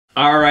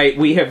All right,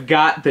 we have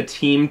got the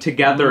team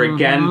together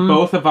again.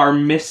 Both of our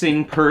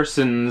missing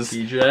persons,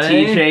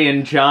 TJ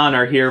and John,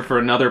 are here for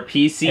another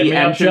PC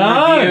Engine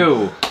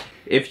review.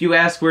 If you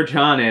ask where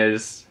John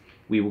is,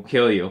 we will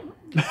kill you.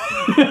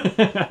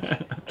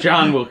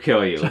 John will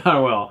kill you.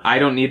 John will. I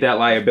don't need that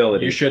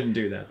liability. You shouldn't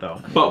do that,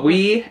 though. But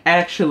we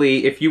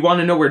actually, if you want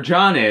to know where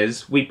John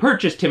is, we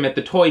purchased him at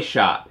the toy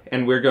shop.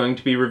 And we're going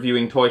to be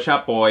reviewing Toy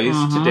Shop Boys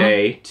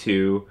today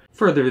to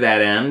further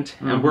that end.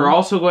 And we're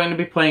also going to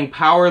be playing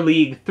Power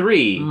League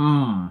 3.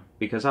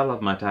 Because I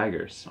love my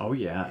Tigers. Oh,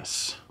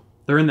 yes.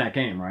 They're in that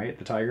game, right?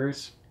 The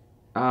Tigers?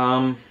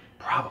 Probably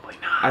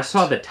not. I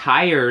saw the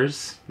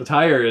tires. The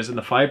tires and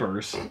the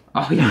fibers.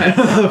 Oh, yes.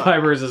 The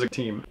fibers is a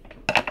team.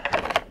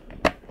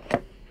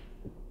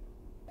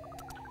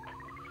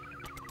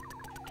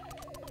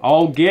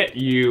 I'll get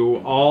you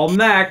all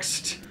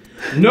next.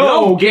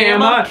 No,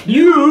 Gamma,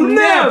 you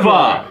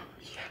never!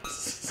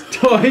 Yes.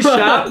 Toy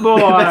Shop Boy!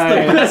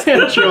 That's the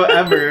best intro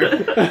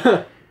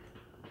ever.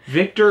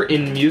 Victor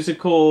in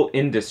musical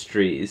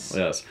industries.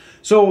 Yes.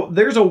 So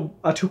there's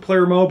a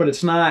two-player mode, but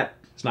it's not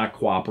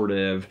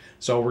cooperative.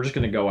 So we're just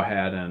gonna go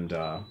ahead and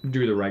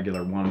do the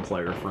regular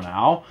one-player for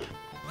now.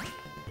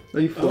 Are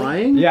you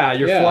flying? Yeah,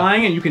 you're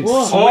flying and you can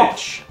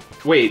switch.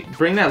 Wait,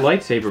 bring that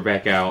lightsaber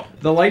back out.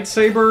 The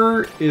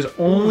lightsaber is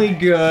only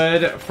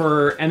good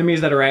for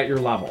enemies that are at your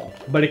level,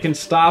 but it can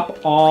stop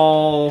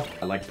all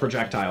like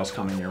projectiles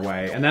coming your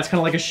way, and that's kind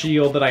of like a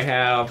shield that I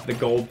have, the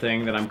gold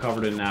thing that I'm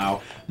covered in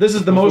now. This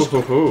is the most.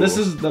 This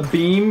is the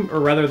beam, or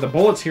rather, the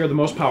bullets here are the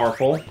most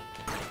powerful.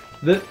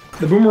 The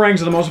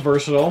boomerangs are the most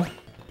versatile,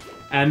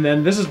 and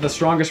then this is the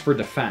strongest for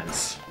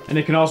defense, and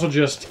it can also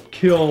just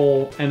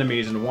kill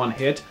enemies in one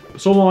hit,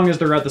 so long as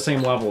they're at the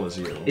same level as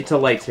you. It's a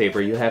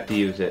lightsaber, you have to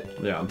use it.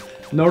 Yeah.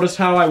 Notice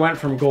how I went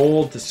from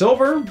gold to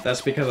silver? That's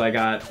because I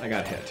got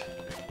hit.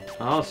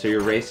 Oh, so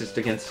you're racist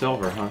against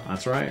silver, huh?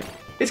 That's right.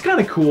 It's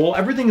kind of cool.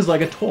 Everything is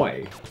like a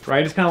toy,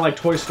 right? It's kind of like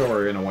Toy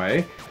Story in a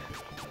way.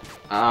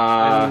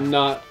 I'm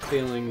not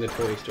feeling the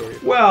Toy Story.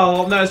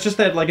 Well, no, it's just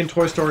that like in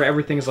Toy Story,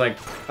 everything's like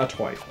a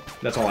toy.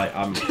 That's all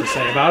I'm to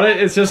say about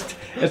it. It's just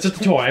a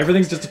toy.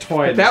 Everything's just a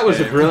toy. That was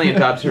a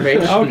brilliant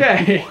observation.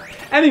 Okay.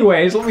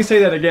 Anyways, let me say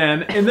that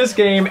again. In this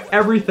game,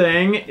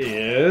 everything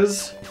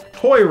is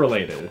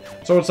toy-related.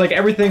 So it's like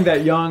everything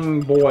that young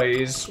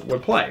boys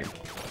would play.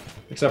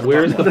 Except for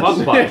where's the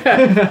Bug Bug?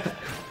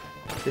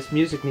 This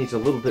music needs a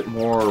little bit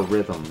more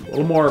rhythm. A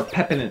little more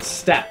pep in its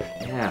step.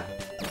 Yeah.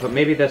 But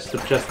maybe that's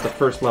just the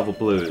first level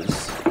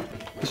blues.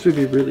 This would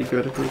be really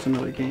good if it was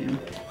another game.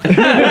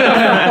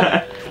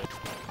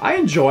 I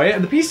enjoy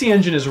it. The PC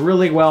Engine is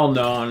really well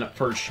known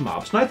for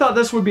shmups, and I thought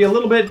this would be a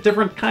little bit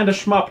different kind of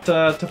shmup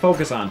to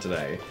focus on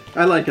today.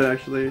 I like it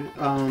actually.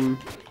 I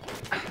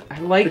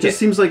like it. It just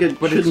seems like it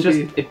but it's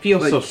shouldn't just, be it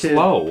feels like so kid.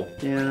 slow.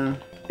 Yeah.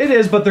 It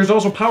is, but there's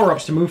also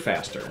power-ups to move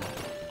faster.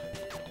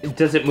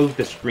 Does it move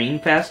the screen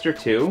faster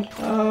too?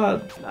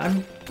 No.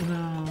 I'm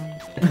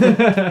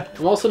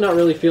also not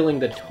really feeling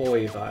the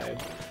toy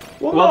vibe.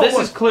 Well, this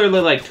is clearly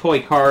like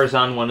toy cars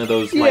on one of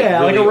those like,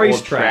 really like a old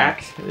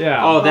racetrack. tracks.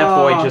 Yeah. Oh, that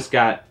boy just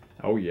got...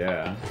 Oh,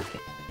 yeah.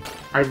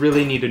 I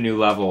really need a new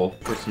level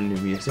for some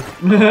new music.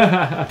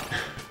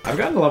 I've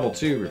gotten to level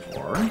 2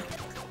 before.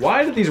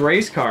 Why did these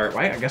race cars...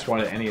 I guess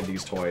why did any of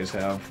these toys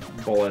have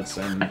bullets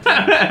and...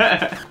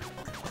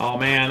 Oh,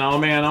 man, oh,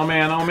 man, oh,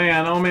 man, oh,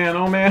 man, oh, man,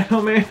 oh, man,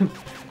 oh, man.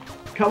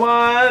 Come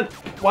on!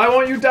 Why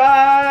won't you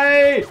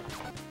die?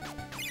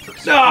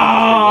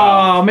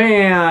 Oh,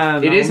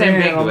 man! It is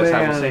ambiguous, oh,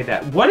 I will say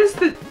that.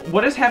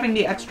 What does having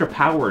the extra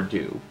power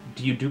do?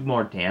 Do you do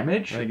more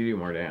damage? I think you do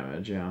more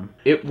damage, yeah.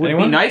 It would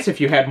be nice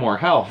if you had more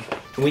health.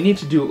 We need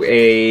to do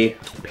a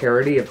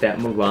parody of that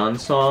Mulan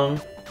song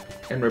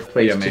and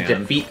replace to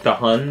defeat the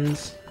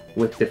Huns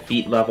with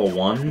defeat level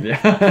 1.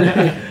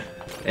 Yeah.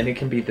 And it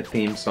can be the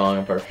theme song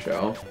of our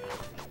show.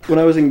 When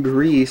I was in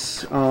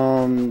Greece,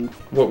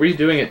 what were you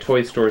doing at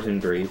toy stores in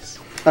Greece?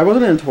 I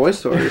wasn't in toy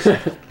stores,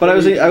 but I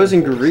was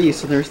in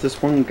Greece, and there's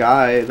this one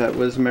guy that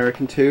was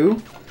American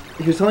too.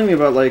 He was telling me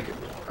about like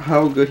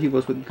how good he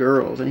was with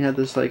girls, and he had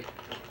this like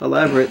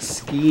elaborate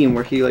scheme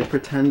where he like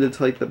pretended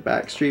to like the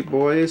Backstreet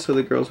Boys, so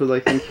the girls would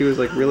like think he was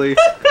like really,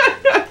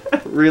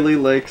 really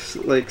like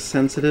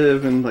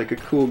sensitive and like a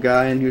cool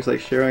guy, and he was like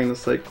sharing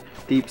this like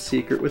deep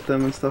secret with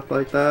them and stuff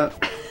like that.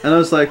 And I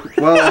was like,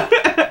 well,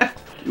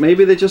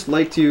 maybe they just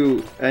liked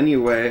you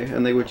anyway,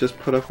 and they would just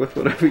put up with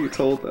whatever you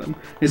told them.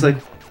 He's like,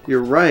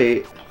 you're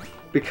right,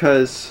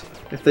 because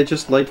if they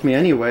just liked me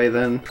anyway,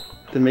 then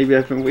maybe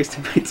I've been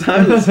wasting my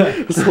time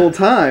this whole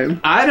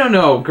time. I don't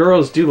know.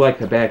 Girls do like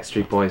the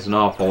Backstreet Boys an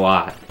awful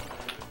lot.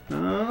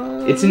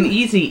 It's an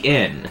easy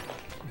in.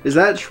 Is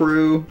that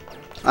true?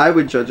 I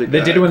would judge a guy.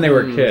 They did it when they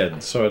were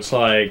kids, so it's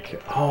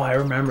like, oh, I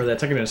remember that.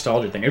 It's like a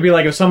nostalgia thing. It'd be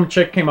like if some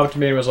chick came up to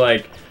me and was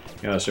like,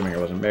 you know, assuming I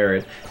wasn't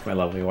married, my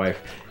lovely wife,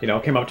 you know,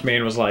 came up to me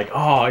and was like,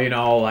 oh, you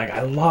know, like,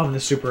 I love the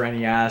Super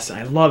NES,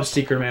 I love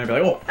Secret Man. I'd be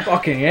like, oh,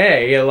 fucking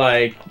A,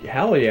 like,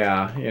 hell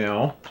yeah, you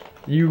know.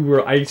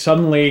 I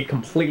suddenly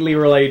completely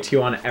relate to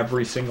you on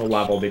every single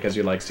level because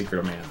you like Secret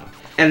of Mana.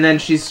 And then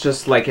she's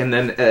just like, and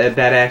then that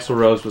Axl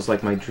Rose was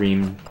like my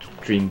dream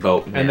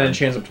boat, man. And then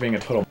she ends up being a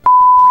total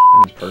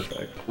and it's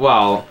perfect.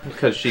 Well,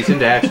 because she's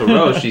into Axl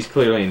Rose, she's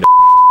clearly into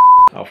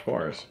Of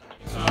course.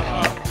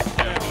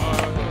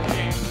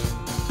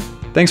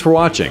 Thanks for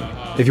watching.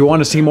 If you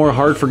want to see more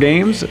Hard for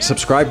Games,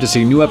 subscribe to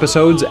see new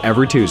episodes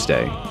every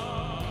Tuesday.